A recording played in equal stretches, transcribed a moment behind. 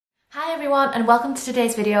Hi everyone, and welcome to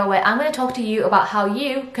today's video where I'm going to talk to you about how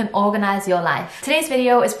you can organise your life. Today's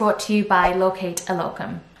video is brought to you by Locate a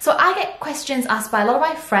Locum. So I get questions asked by a lot of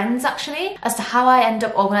my friends actually as to how I end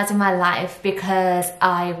up organising my life, because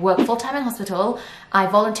I work full-time in hospital. I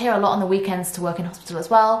volunteer a lot on the weekends to work in hospital as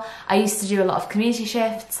well. I used to do a lot of community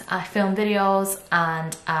shifts, I film videos,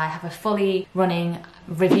 and I have a fully running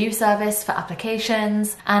review service for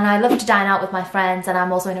applications, and I love to dine out with my friends, and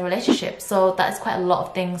I'm also in a relationship, so that is quite a lot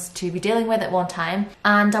of things to be dealing with at one time.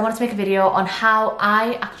 And I wanted to make a video on how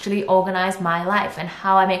I actually organise my life and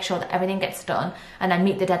how I make sure that everything gets done and I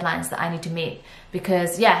meet the deadlines that I need to meet.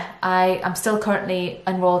 Because yeah, I'm still currently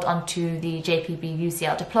enrolled onto the JPB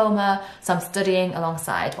UCL diploma, so I'm studying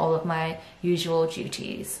alongside all of my usual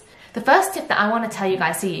duties. The first tip that I want to tell you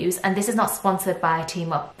guys to use, and this is not sponsored by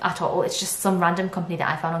Team Up at all, it's just some random company that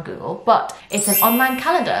I found on Google, but it's an online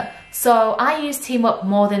calendar. So I use Team Up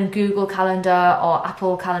more than Google Calendar or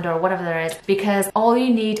Apple Calendar or whatever there is, because all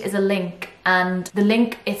you need is a link, and the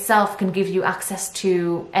link itself can give you access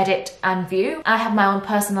to edit and view. I have my own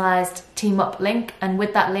personalised Team Up link, and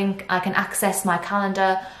with that link I can access my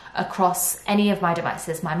calendar across any of my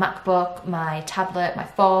devices, my MacBook, my tablet, my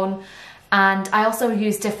phone. And I also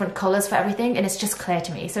use different colours for everything, and it's just clear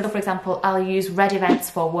to me. So for example, I'll use red events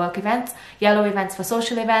for work events, yellow events for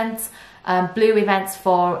social events, blue events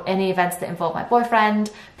for any events that involve my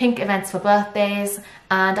boyfriend, pink events for birthdays,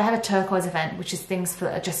 and I have a turquoise event, which is things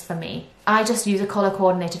for just for me. I just use a colour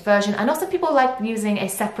coordinated version. I know some people like using a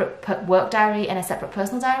separate work diary and a separate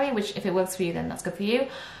personal diary, which if it works for you, then that's good for you.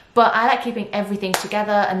 But I like keeping everything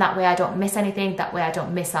together, and that way I don't miss anything, that way I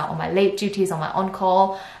don't miss out on my late duties, on my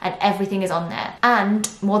on-call, and everything is on there. And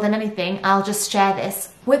more than anything, I'll just share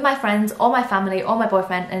this with my friends or my family or my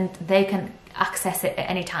boyfriend, and they can access it at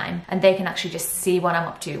any time, and they can actually just see what I'm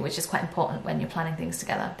up to, which is quite important when you're planning things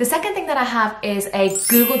together. The second thing that I have is a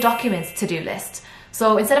Google Documents to-do list.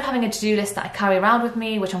 So instead of having a to-do list that I carry around with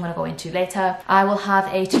me, which I'm going to go into later, I will have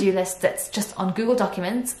a to-do list that's just on Google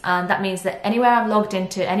Documents, and that means that anywhere I'm logged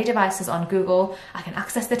into any devices on Google, I can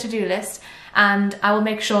access the to-do list, and I will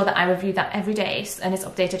make sure that I review that every day, and it's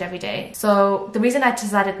updated every day. So the reason I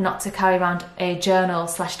decided not to carry around a journal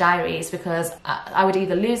 / diary is because I would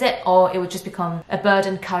either lose it or it would just become a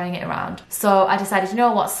burden carrying it around. So I decided, you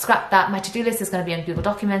know what, scrap that. My to-do list is going to be on Google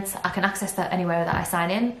Documents. I can access that anywhere that I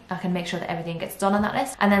sign in. I can make sure that everything gets done on that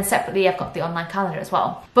list. And then separately, I've got the online calendar as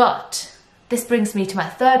well. But this brings me to my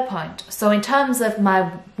third point. So in terms of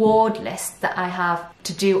my ward list that I have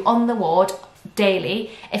to do on the ward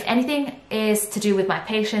daily, if anything is to do with my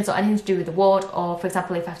patients or anything to do with the ward, or for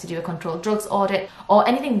example if I have to do a controlled drugs audit or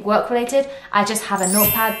anything work related, I just have a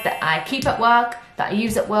notepad that I keep at work, that I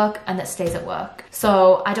use at work, and that stays at work.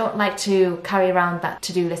 So I don't like to carry around that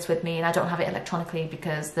to-do list with me, and I don't have it electronically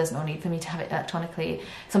because there's no need for me to have it electronically.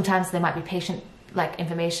 Sometimes there might be patient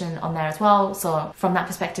information on there as well, so from that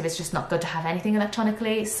perspective it's just not good to have anything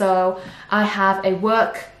electronically. So I have a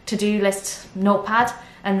work to-do list notepad,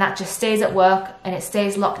 and that just stays at work, and it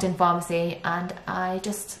stays locked in pharmacy, and I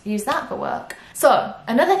just use that for work. So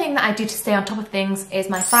another thing that I do to stay on top of things is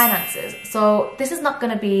my finances. So this is not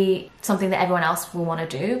going to be something that everyone else will want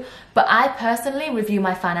to do, but I personally review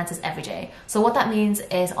my finances every day. So what that means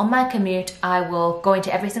is on my commute, I will go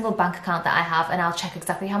into every single bank account that I have, and I'll check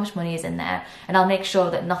exactly how much money is in there, and I'll make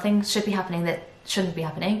sure that nothing should be happening that shouldn't be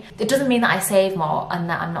happening. It doesn't mean that I save more and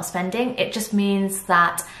that I'm not spending. It just means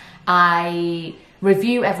that I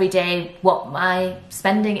review every day what my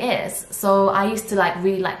spending is. So I used to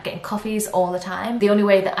really like getting coffees all the time. The only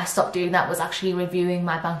way that I stopped doing that was actually reviewing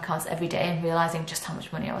my bank accounts every day and realizing just how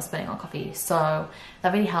much money I was spending on coffee. So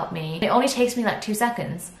that really helped me. It only takes me like 2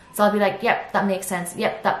 seconds. So I'll be like, yep, that makes sense.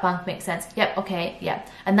 Yep, that bank makes sense. Yep, okay, yeah.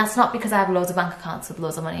 And that's not because I have loads of bank accounts with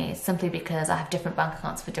loads of money. It's simply because I have different bank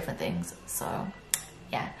accounts for different things. So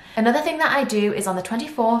yeah. Another thing that I do is on the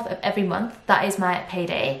 24th of every month, that is my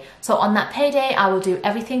payday. So on that payday, I will do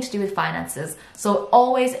everything to do with finances. So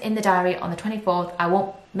always in the diary on the 24th, I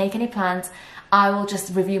won't make any plans. I will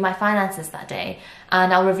just review my finances that day,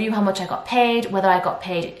 and I'll review how much I got paid, whether I got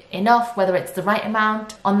paid enough, whether it's the right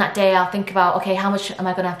amount. On that day, I'll think about, okay, how much am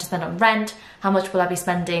I going to have to spend on rent? How much will I be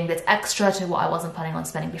spending that's extra to what I wasn't planning on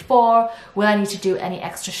spending before? Will I need to do any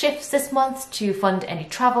extra shifts this month to fund any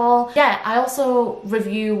travel? Yeah, I also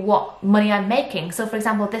review what money I'm making. So for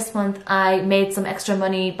example, this month I made some extra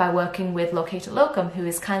money by working with Locate a Locum, who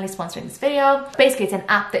is kindly sponsoring this video. Basically, it's an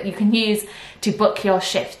app that you can use to book your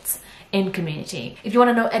shifts in community. If you want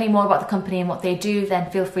to know any more about the company and what they do,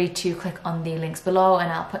 then feel free to click on the links below,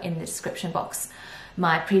 and I'll put in the description box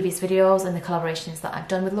my previous videos and the collaborations that I've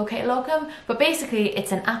done with Locate a Locum. But basically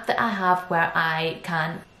it's an app that I have where I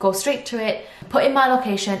can go straight to it, put in my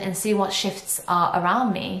location and see what shifts are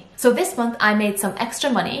around me. So this month I made some extra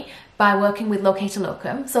money by working with Locate a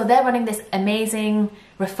Locum. So they're running this amazing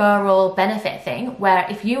referral benefit thing where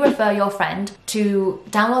if you refer your friend to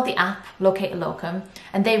download the app Locate a Locum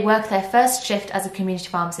and they work their first shift as a community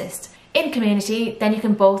pharmacist in community, then you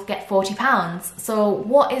can both get £40. So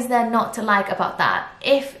what is there not to like about that?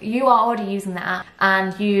 If you are already using the app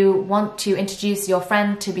and you want to introduce your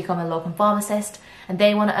friend to become a locum pharmacist and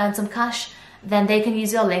they want to earn some cash, then they can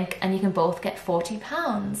use your link and you can both get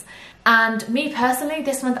 £40. And me personally,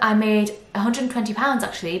 this month I made £120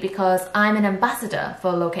 actually, because I'm an ambassador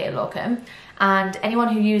for Locate a Locum, and anyone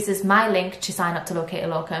who uses my link to sign up to Locate a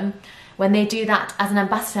Locum, when they do that as an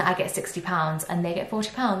ambassador, I get £60 and they get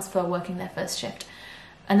 £40 for working their first shift.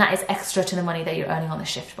 And that is extra to the money that you're earning on the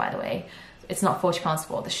shift, by the way. It's not £40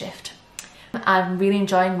 for the shift. I'm really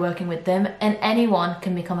enjoying working with them, and anyone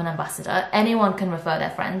can become an ambassador. Anyone can refer their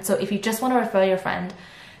friend. So if you just want to refer your friend,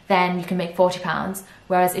 then you can make £40.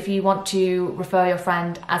 Whereas if you want to refer your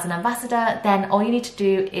friend as an ambassador, then all you need to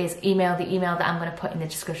do is email the email that I'm going to put in the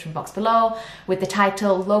description box below with the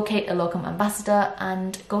title Locate a Locum Ambassador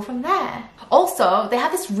and go from there. Also, they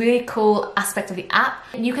have this really cool aspect of the app.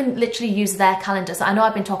 You can literally use their calendar. So I know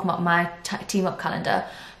I've been talking about my Team Up calendar,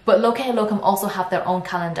 but Locate a Locum also have their own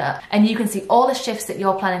calendar, and you can see all the shifts that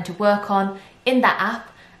you're planning to work on in that app.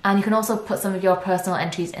 And you can also put some of your personal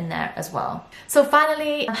entries in there as well. So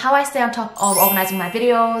finally, how I stay on top of organising my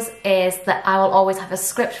videos is that I will always have a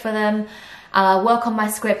script for them. I'll work on my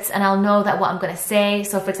scripts and I'll know that what I'm going to say.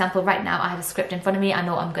 So for example, right now I have a script in front of me. I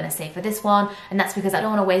know what I'm going to say for this one. And that's because I don't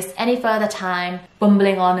want to waste any further time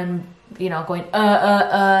bumbling on and going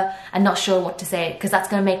and not sure what to say, because that's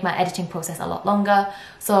going to make my editing process a lot longer.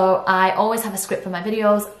 So I always have a script for my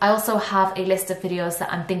videos. I also have a list of videos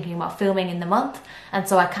that I'm thinking about filming in the month, and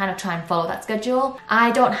so I kind of try and follow that schedule.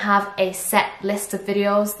 I don't have a set list of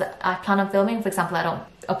videos that I plan on filming. For example, I don't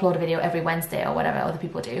upload a video every Wednesday or whatever other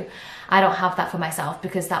people do. I don't have that for myself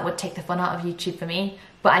because that would take the fun out of YouTube for me.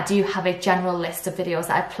 But I do have a general list of videos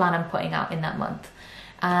that I plan on putting out in that month.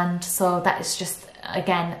 And so that is just,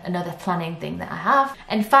 again, another planning thing that I have.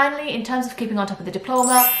 And finally, in terms of keeping on top of the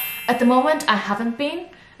diploma, at the moment I haven't been,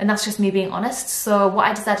 and that's just me being honest. So what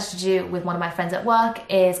I decided to do with one of my friends at work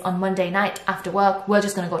is on Monday night after work, we're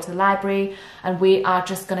just going to go to the library and we are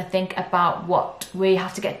just going to think about what we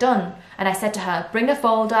have to get done. And I said to her, bring a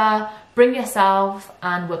folder, bring yourself,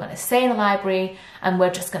 and we're going to stay in the library and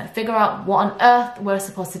we're just going to figure out what on earth we're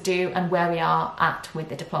supposed to do and where we are at with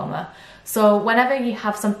the diploma. So whenever you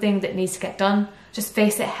have something that needs to get done, just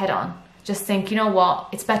face it head on. Just think, you know what,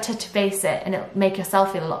 it's better to face it, and it'll make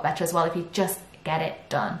yourself feel a lot better as well if you just get it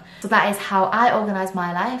done. So that is how I organise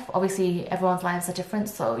my life. Obviously everyone's lives are different,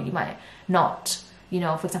 so you might not,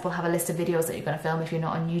 for example, have a list of videos that you're going to film if you're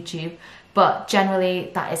not on YouTube, but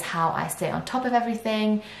generally that is how I stay on top of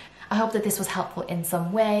everything. I hope that this was helpful in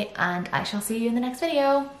some way, and I shall see you in the next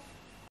video.